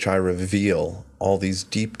memoir in which I reveal all these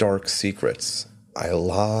deep, dark secrets. I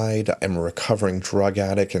lied. I'm a recovering drug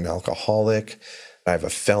addict and alcoholic. I have a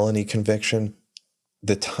felony conviction.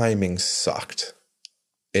 The timing sucked.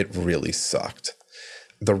 It really sucked.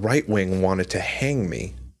 The right wing wanted to hang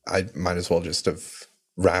me. I might as well just have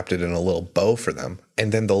wrapped it in a little bow for them.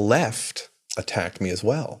 And then the left attacked me as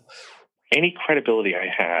well. Any credibility I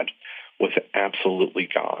had was absolutely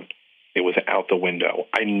gone. It was out the window.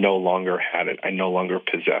 I no longer had it. I no longer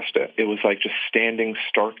possessed it. It was like just standing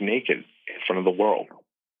stark naked in front of the world.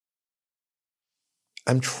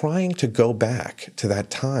 I'm trying to go back to that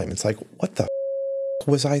time. It's like, what the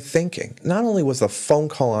was I thinking? Not only was the phone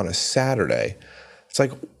call on a Saturday, it's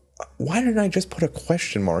like, why didn't I just put a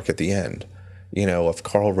question mark at the end, you know, of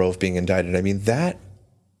Karl Rove being indicted? I mean, that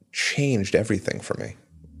changed everything for me.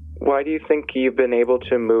 Why do you think you've been able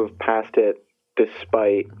to move past it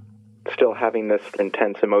despite still having this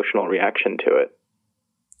intense emotional reaction to it?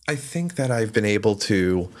 I think that I've been able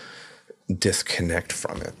to disconnect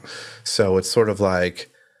from it. So it's sort of like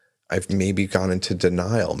I've maybe gone into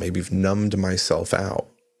denial, maybe I've numbed myself out.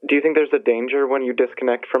 Do you think there's a danger when you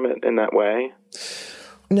disconnect from it in that way?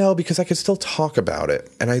 No, because I could still talk about it,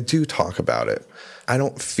 and I do talk about it. I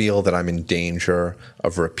don't feel that I'm in danger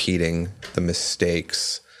of repeating the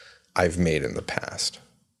mistakes I've made in the past.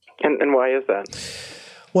 And why is that?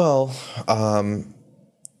 Well,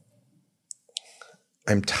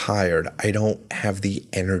 I'm tired. I don't have the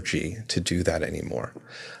energy to do that anymore.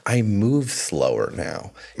 I move slower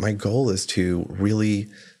now. My goal is to really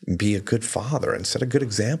be a good father and set a good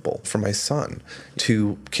example for my son,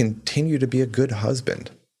 to continue to be a good husband.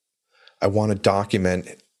 I want to document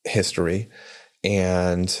history,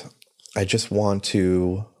 and I just want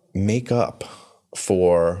to make up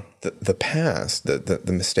for the past, the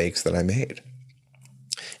mistakes that I made.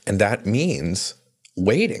 And that means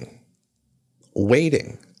waiting.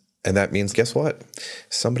 And that means, guess what?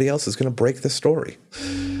 Somebody else is going to break the story.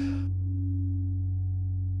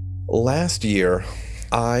 Last year,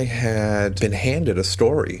 I had been handed a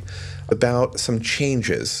story about some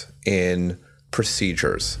changes in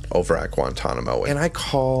procedures over at Guantanamo. And I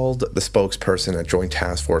called the spokesperson at Joint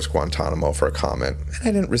Task Force Guantanamo for a comment. And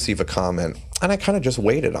I didn't receive a comment. And I kind of just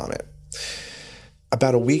waited on it.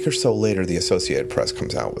 About a week or so later, the Associated Press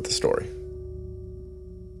comes out with the story.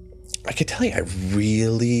 I could tell you, it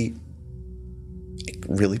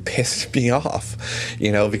really pissed me off,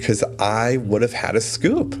 because I would have had a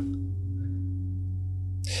scoop.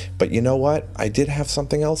 But you know what? I did have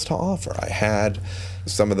something else to offer. I had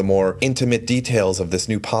some of the more intimate details of this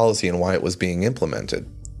new policy and why it was being implemented.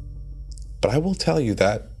 But I will tell you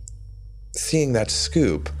that seeing that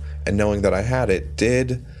scoop and knowing that I had it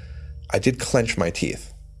I did clench my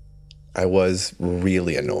teeth. I was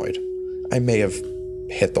really annoyed. I may have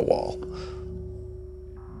hit the wall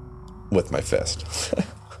with my fist.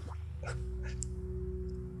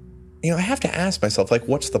 I have to ask myself,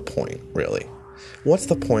 what's the point, really? What's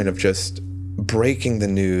the point of just breaking the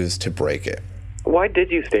news to break it? Why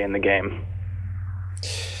did you stay in the game?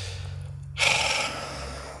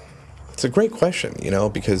 It's a great question,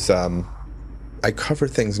 because I cover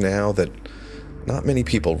things now that not many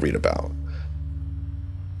people read about.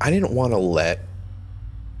 I didn't want to let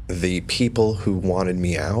the people who wanted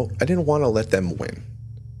me out, I didn't want to let them win.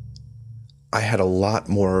 I had a lot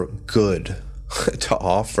more good to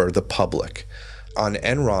offer the public. On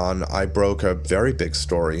Enron, I broke a very big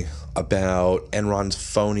story about Enron's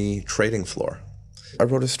phony trading floor. I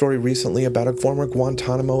wrote a story recently about a former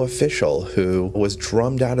Guantanamo official who was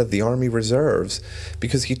drummed out of the Army Reserves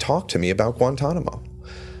because he talked to me about Guantanamo.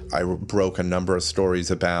 I broke a number of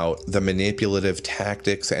stories about the manipulative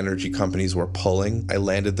tactics energy companies were pulling. I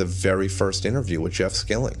landed the very first interview with Jeff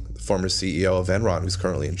Skilling, the former CEO of Enron, who's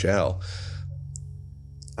currently in jail.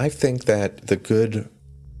 I think that the good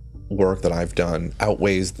work that I've done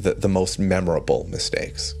outweighs the most memorable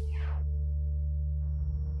mistakes.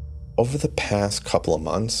 Over the past couple of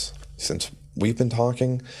months, since we've been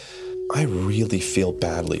talking, I really feel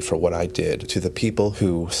badly for what I did to the people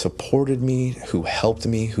who supported me, who helped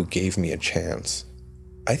me, who gave me a chance.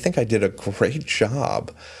 I think I did a great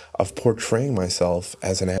job of portraying myself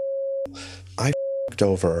as an asshole. I f***ed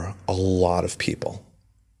over a lot of people.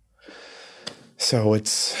 So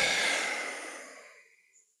it's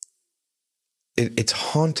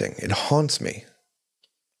haunting. It haunts me.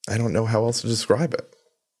 I don't know how else to describe it.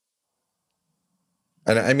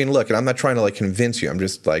 And I mean, look, and I'm not trying to convince you. I'm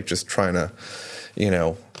just trying to,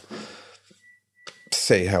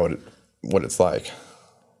 say what it's like.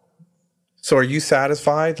 So are you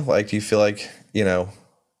satisfied? Do you feel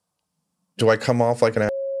do I come off like an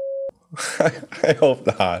I hope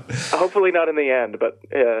not. Hopefully not in the end, but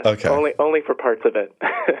yeah. Okay. Only for parts of it.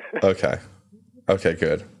 Okay. Okay,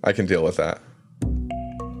 good. I can deal with that.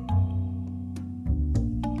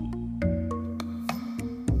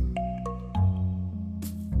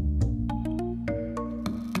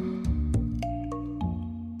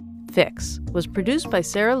 Fix was produced by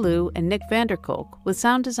Sarah Liu and Nick Vanderkolk, with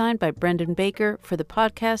sound designed by Brendan Baker for the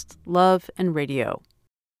podcast Love and Radio.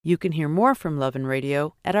 You can hear more from Love and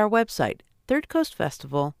Radio at our website,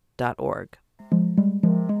 thirdcoastfestival.org.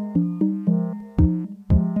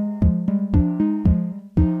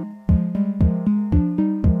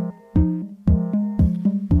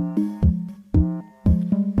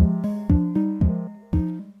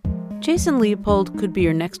 Jason Leopold could be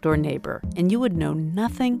your next-door neighbor, and you would know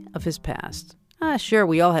nothing of his past. Sure,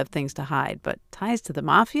 we all have things to hide, but ties to the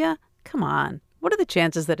mafia? Come on. What are the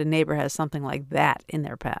chances that a neighbor has something like that in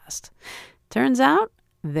their past? Turns out,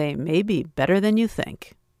 they may be better than you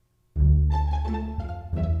think.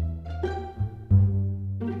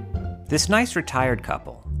 This nice retired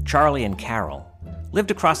couple, Charlie and Carol, lived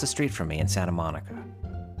across the street from me in Santa Monica.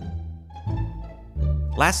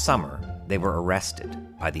 Last summer, they were arrested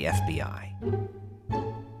by the FBI.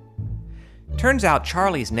 Turns out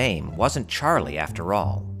Charlie's name wasn't Charlie after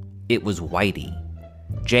all. It was Whitey.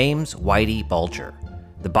 James Whitey Bulger,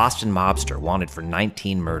 the Boston mobster wanted for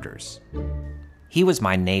 19 murders. He was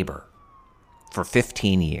my neighbor for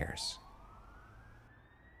 15 years.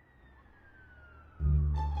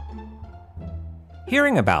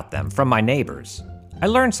 Hearing about them from my neighbors, I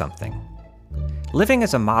learned something. Living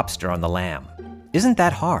as a mobster on the lam isn't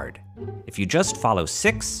that hard if you just follow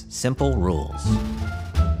 6 simple rules.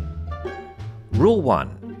 Rule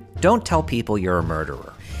 1, don't tell people you're a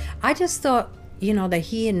murderer. I just thought, that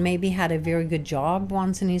he had maybe had a very good job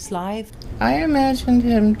once in his life. I imagined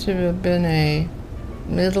him to have been a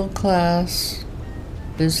middle-class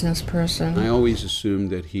business person. I always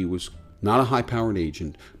assumed that he was not a high-powered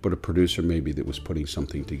agent, but a producer maybe that was putting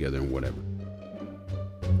something together and whatever.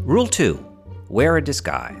 Rule 2, wear a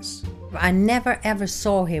disguise. I never ever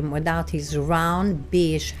saw him without his round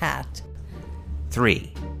beige hat.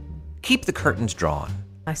 3, keep the curtains drawn.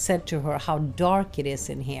 I said to her how dark it is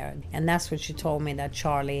in here, and that's what she told me, that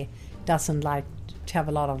Charlie doesn't like to have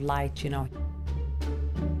a lot of light,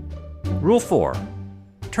 Rule 4,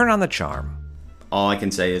 turn on the charm. All I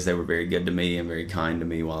can say is they were very good to me and very kind to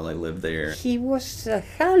me while I lived there. He was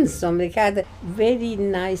handsome. He had a very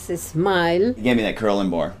nice smile. He gave me that curling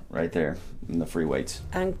bar right there in the free weights.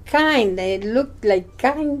 And kind. They looked like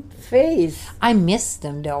kind face. I miss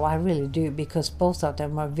them, though. I really do, because both of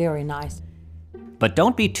them were very nice. But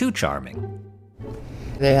don't be too charming.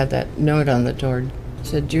 They had that note on the door. It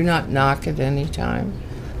said, do not knock at any time,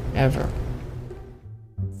 ever.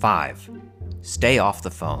 5, stay off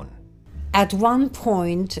the phone. At one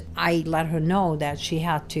point, I let her know that she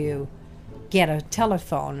had to get a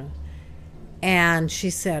telephone. And she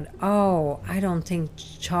said, I don't think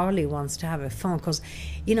Charlie wants to have a phone. Because,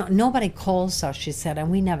 nobody calls us, she said, and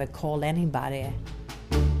we never call anybody.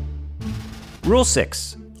 Rule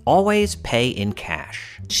 6, always pay in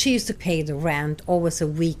cash. She used to pay the rent always a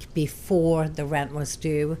week before the rent was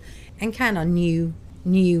due. And kind of new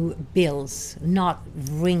bills, not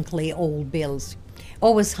wrinkly old bills.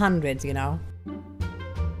 Always hundreds,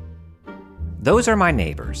 Those are my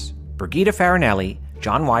neighbors, Brigida Farinelli,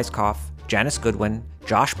 John Weiskopf, Janice Goodwin,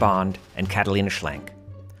 Josh Bond, and Catalina Schlenk.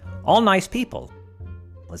 All nice people,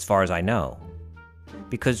 as far as I know.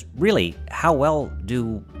 Because really, how well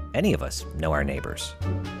do any of us know our neighbors?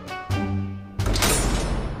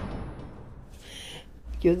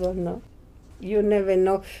 You don't know. You never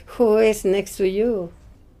know who is next to you.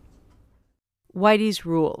 Whitey's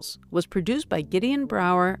Rules was produced by Gideon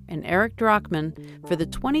Brower and Eric Drockman for the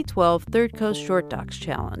 2012 Third Coast Short Docs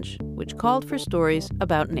Challenge, which called for stories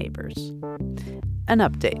about neighbors. An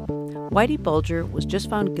update. Whitey Bulger was just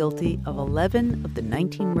found guilty of 11 of the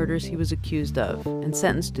 19 murders he was accused of and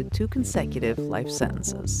sentenced to 2 consecutive life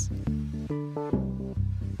sentences.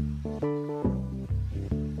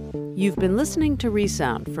 You've been listening to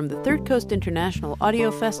Resound from the Third Coast International Audio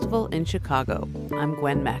Festival in Chicago. I'm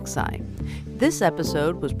Gwen Macsai. This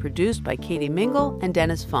episode was produced by Katie Mingle and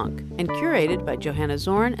Dennis Funk and curated by Johanna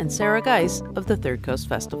Zorn and Sarah Geis of the Third Coast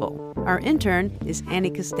Festival. Our intern is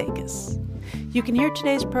Annie Kostakis. You can hear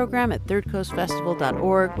today's program at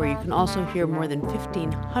thirdcoastfestival.org, where you can also hear more than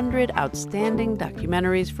 1,500 outstanding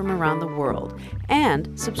documentaries from around the world,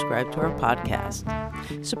 and subscribe to our podcast.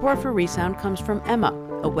 Support for Resound comes from Emma,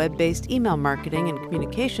 a web-based email marketing and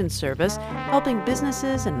communications service helping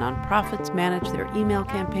businesses and nonprofits manage their email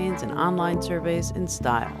campaigns and online surveys in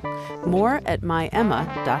style. More at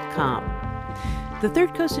myemma.com. The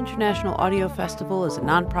Third Coast International Audio Festival is a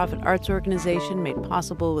nonprofit arts organization made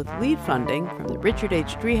possible with lead funding from the Richard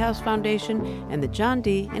H. Driehaus Foundation and the John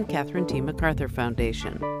D. and Catherine T. MacArthur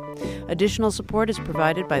Foundation. Additional support is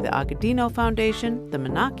provided by the Agudino Foundation, the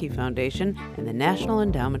Menaki Foundation, and the National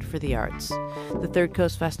Endowment for the Arts. The Third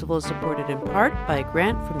Coast Festival is supported in part by a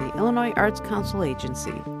grant from the Illinois Arts Council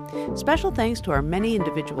Agency. Special thanks to our many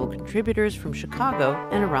individual contributors from Chicago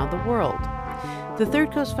and around the world. The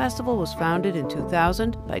Third Coast Festival was founded in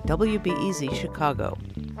 2000 by WBEZ Chicago.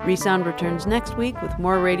 Resound returns next week with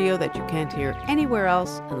more radio that you can't hear anywhere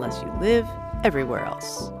else unless you live everywhere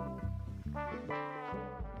else.